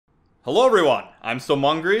Hello everyone, I'm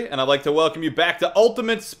Somungry, and I'd like to welcome you back to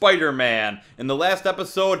Ultimate Spider-Man. In the last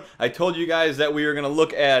episode, I told you guys that we were going to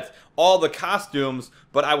look at all the costumes,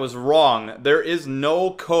 but I was wrong. There is no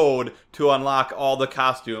code to unlock all the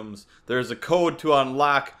costumes. There's a code to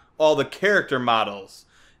unlock all the character models.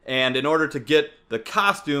 And in order to get the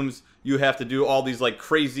costumes, you have to do all these like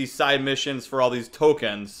crazy side missions for all these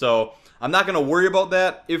tokens. So I'm not going to worry about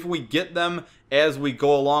that. If we get them as we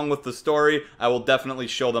go along with the story, I will definitely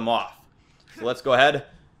show them off. So let's go ahead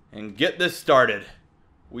and get this started.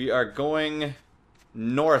 We are going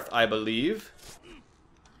north, I believe.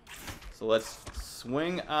 So let's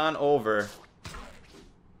swing on over.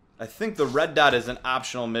 I think the red dot is an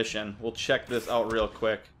optional mission. We'll check this out real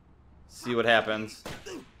quick. See what happens.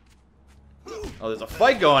 Oh, there's a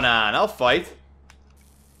fight going on. I'll fight.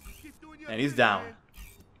 And he's down.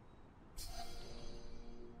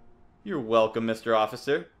 You're welcome, Mr.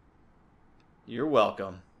 Officer. You're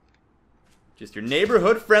welcome. Just your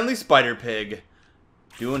neighborhood friendly spider pig.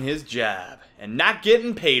 Doing his job. And not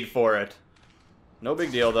getting paid for it. No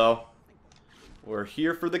big deal, though. We're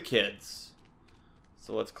here for the kids.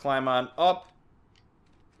 So let's climb on up.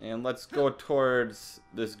 And let's go towards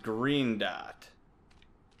this green dot.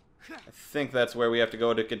 I think that's where we have to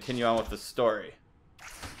go to continue on with the story.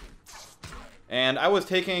 And I was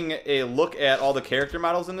taking a look at all the character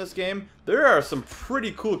models in this game. There are some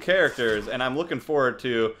pretty cool characters, and I'm looking forward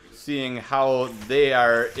to seeing how they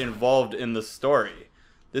are involved in the story.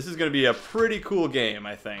 This is going to be a pretty cool game,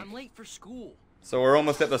 I think. I'm late for school. So we're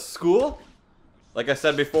almost at the school. Like I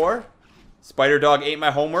said before, Spider Dog ate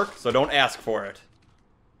my homework, so don't ask for it.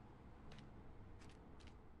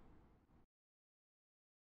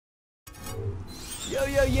 Yo,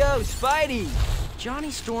 yo, yo, Spidey!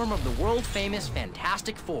 Johnny Storm of the world-famous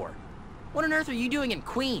Fantastic Four. What on earth are you doing in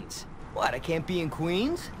Queens? What, I can't be in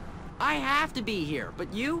Queens? I have to be here,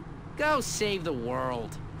 but you? Go save the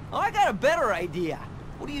world. Oh, I got a better idea.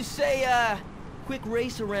 What do you say, quick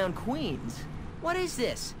race around Queens? What is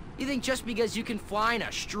this? You think just because you can fly in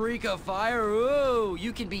a streak of fire, ooh,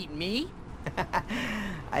 you can beat me?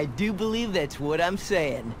 I do believe that's what I'm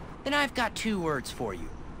saying. Then I've got two words for you.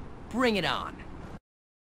 Bring it on.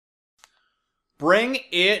 Bring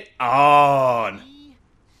it on!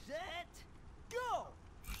 Set, go!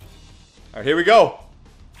 Alright, here we go.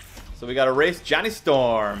 So we gotta race Johnny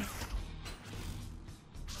Storm.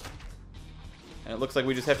 And it looks like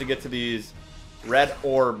we just have to get to these red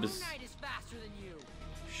orbs. Night is faster than you.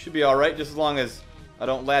 Should be alright, just as long as I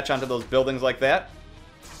don't latch onto those buildings like that.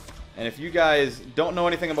 And if you guys don't know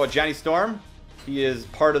anything about Johnny Storm, he is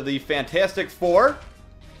part of the Fantastic Four.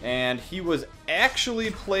 And he was actually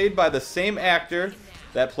played by the same actor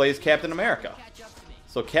that plays Captain America.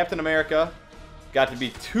 So Captain America got to be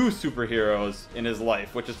two superheroes in his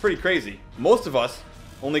life, which is pretty crazy. Most of us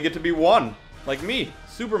only get to be one, like me,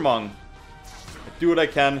 Supermung. I do what I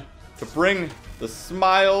can to bring the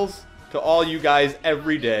smiles to all you guys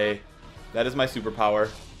every day. That is my superpower.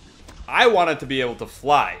 I wanted to be able to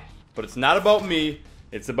fly, but it's not about me,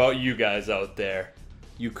 it's about you guys out there.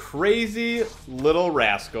 You crazy little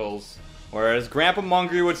rascals. Or as Grandpa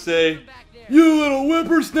Mungry would say, you little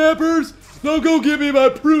whippersnappers, now go give me my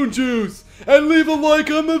prune juice and leave a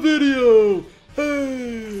like on the video.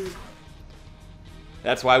 Hey.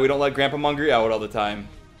 That's why we don't let Grandpa Mungry out all the time.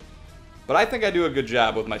 But I think I do a good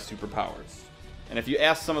job with my superpowers. And if you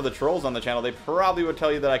ask some of the trolls on the channel, they probably would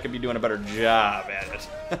tell you that I could be doing a better job at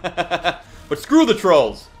it. But screw the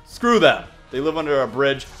trolls. Screw them. They live under a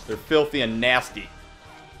bridge. They're filthy and nasty.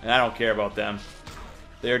 And I don't care about them.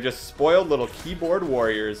 They are just spoiled little keyboard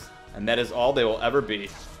warriors, and that is all they will ever be.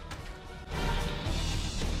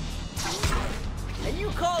 And you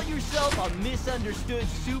call yourself a misunderstood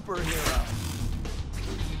superhero?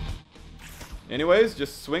 Anyways,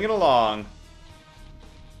 just swinging along.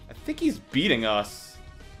 I think he's beating us.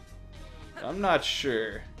 I'm not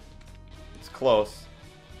sure. It's close.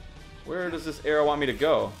 Where does this arrow want me to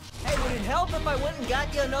go? Hey, would it help if I went and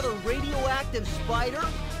got you another radioactive spider?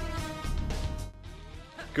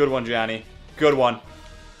 Good one, Johnny. Good one.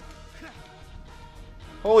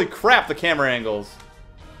 Holy crap, the camera angles.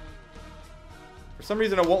 For some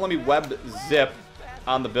reason, it won't let me web zip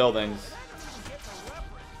on the buildings.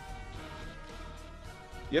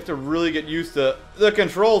 You have to really get used to the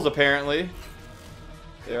controls, apparently.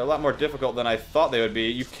 They're a lot more difficult than I thought they would be.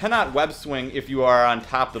 You cannot web swing if you are on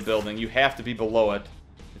top of the building. You have to be below it.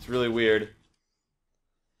 It's really weird.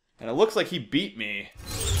 And it looks like he beat me.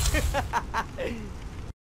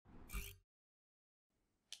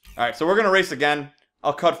 Alright, so we're going to race again.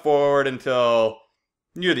 I'll cut forward until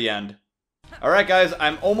near the end. Alright guys,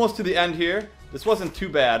 I'm almost to the end here. This wasn't too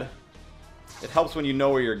bad. it helps when you know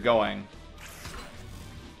where you're going.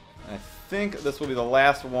 And I think this will be the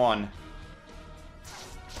last one.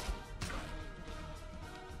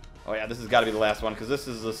 Oh yeah, this has got to be the last one, because this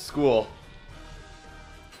is the school.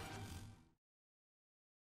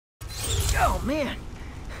 Oh, man.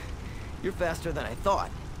 You're faster than I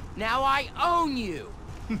thought. Now I own you!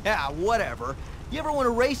 Yeah, whatever. You ever want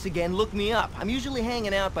to race again, look me up. I'm usually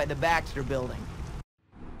hanging out by the Baxter building.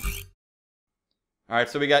 Alright,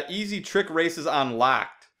 so we got easy trick races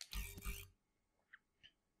unlocked.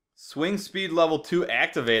 Swing speed level 2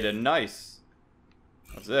 activated. Nice.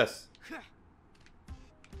 What's this?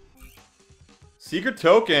 Secret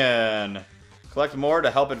token. Collect more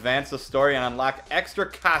to help advance the story and unlock extra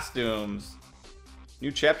costumes.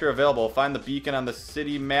 New chapter available. Find the beacon on the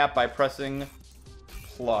city map by pressing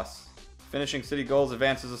plus. Finishing city goals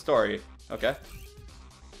advances the story. Okay.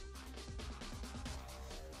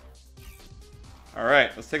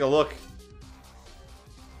 Alright, let's take a look.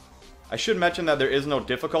 I should mention that there is no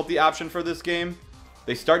difficulty option for this game.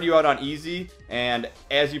 They start you out on easy, and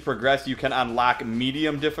as you progress, you can unlock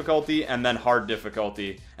medium difficulty and then hard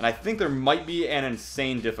difficulty. And I think there might be an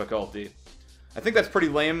insane difficulty. I think that's pretty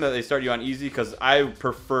lame that they start you on easy, because I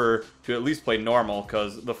prefer to at least play normal,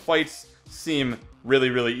 because the fights seem really,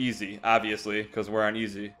 really easy, obviously, because we're on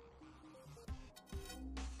easy.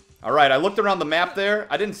 Alright, I looked around the map there.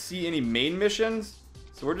 I didn't see any main missions,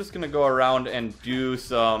 so we're just going to go around and do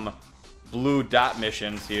some blue dot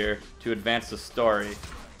missions here to advance the story.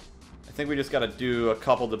 I think we just got to do a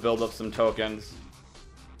couple to build up some tokens.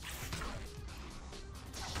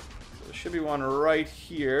 So there should be one right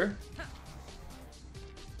here.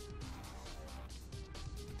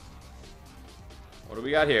 What do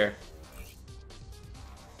we got here?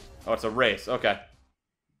 Oh, it's a race. Okay.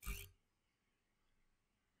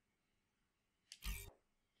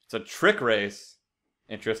 It's a trick race.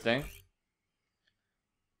 Interesting.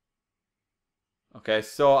 Okay,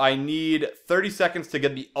 so I need 30 seconds to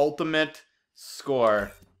get the ultimate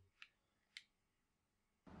score.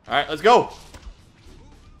 Alright, let's go!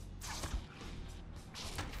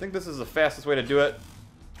 I think this is the fastest way to do it.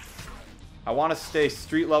 I want to stay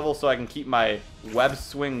street level so I can keep my web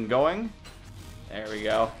swing going. There we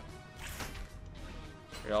go.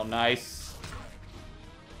 Real nice.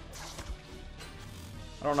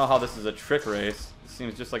 I don't know how this is a trick race. It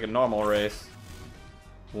seems just like a normal race.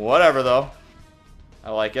 Whatever, though. I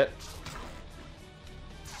like it.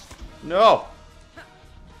 No!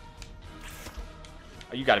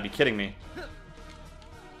 Oh, you gotta be kidding me.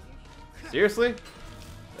 Seriously?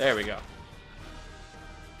 There we go.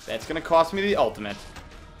 That's gonna cost me the ultimate.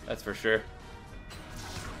 That's for sure.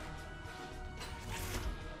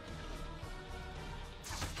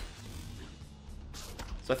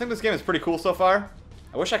 So I think this game is pretty cool so far.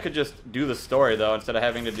 I wish I could just do the story, though, instead of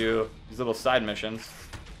having to do these little side missions.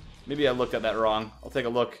 Maybe I looked at that wrong. I'll take a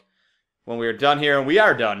look when we are done here, and we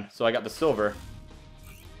are done. So I got the silver.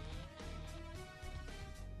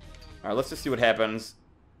 Alright, let's just see what happens.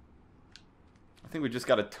 I think we just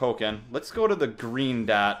got a token. Let's go to the green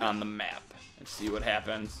dot on the map and see what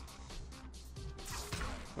happens.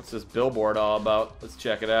 What's this billboard all about? Let's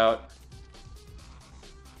check it out.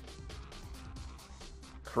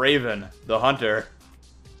 Kraven, the hunter.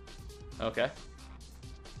 Okay.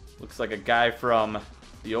 Looks like a guy from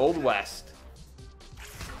the Old West.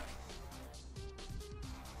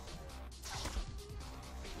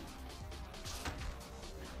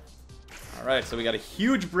 Alright, so we got a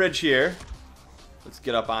huge bridge here. Let's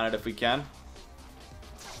get up on it if we can.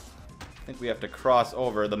 I think we have to cross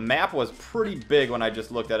over. The map was pretty big when I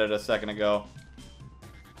just looked at it a second ago.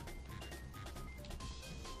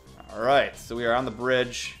 Alright, so we are on the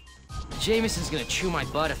bridge. Jameson's gonna chew my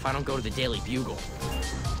butt if I don't go to the Daily Bugle.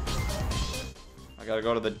 I gotta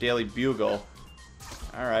go to the Daily Bugle.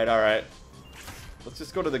 Alright, alright. Let's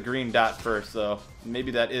just go to the green dot first, though.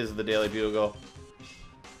 Maybe that is the Daily Bugle.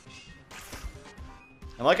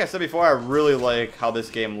 And like I said before, I really like how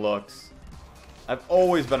this game looks. I've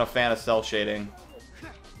always been a fan of cel shading.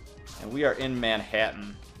 And we are in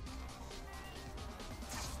Manhattan.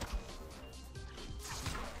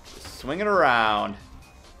 Just swinging around.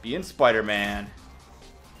 Being Spider-Man.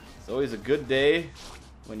 It's always a good day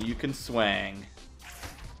when you can swing.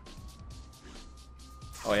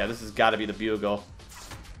 Oh yeah, this has got to be the Bugle.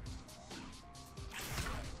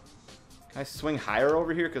 Can I swing higher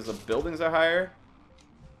over here because the buildings are higher?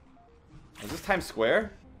 Is this Times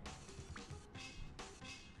Square?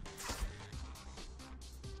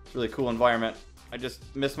 Really cool environment. I just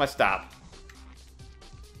missed my stop.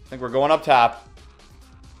 I think we're going up top.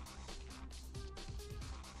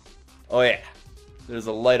 Oh yeah. There's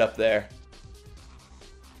a light up there.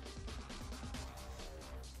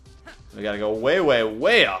 We gotta go way, way,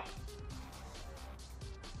 way up.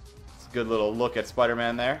 It's a good little look at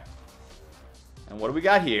Spider-Man there. And what do we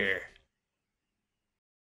got here?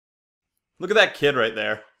 Look at that kid right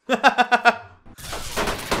there.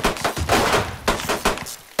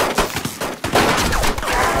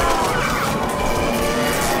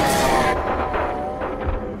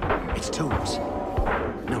 It's Toombs.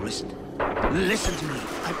 No, listen. Listen to me.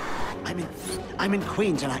 I'm in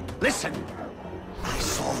Queens and listen. I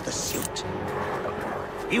saw the suit.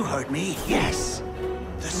 You heard me? Yes.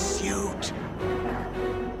 The suit.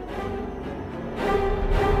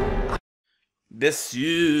 This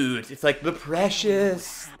suit. It's like the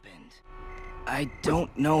precious. Happened. I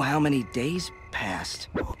don't know how many days passed.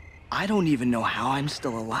 I don't even know how I'm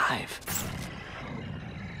still alive.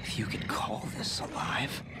 If you could call this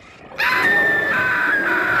alive.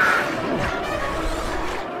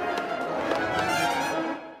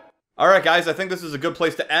 Alright guys, I think this is a good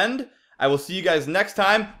place to end. I will see you guys next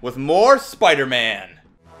time with more Spider-Man.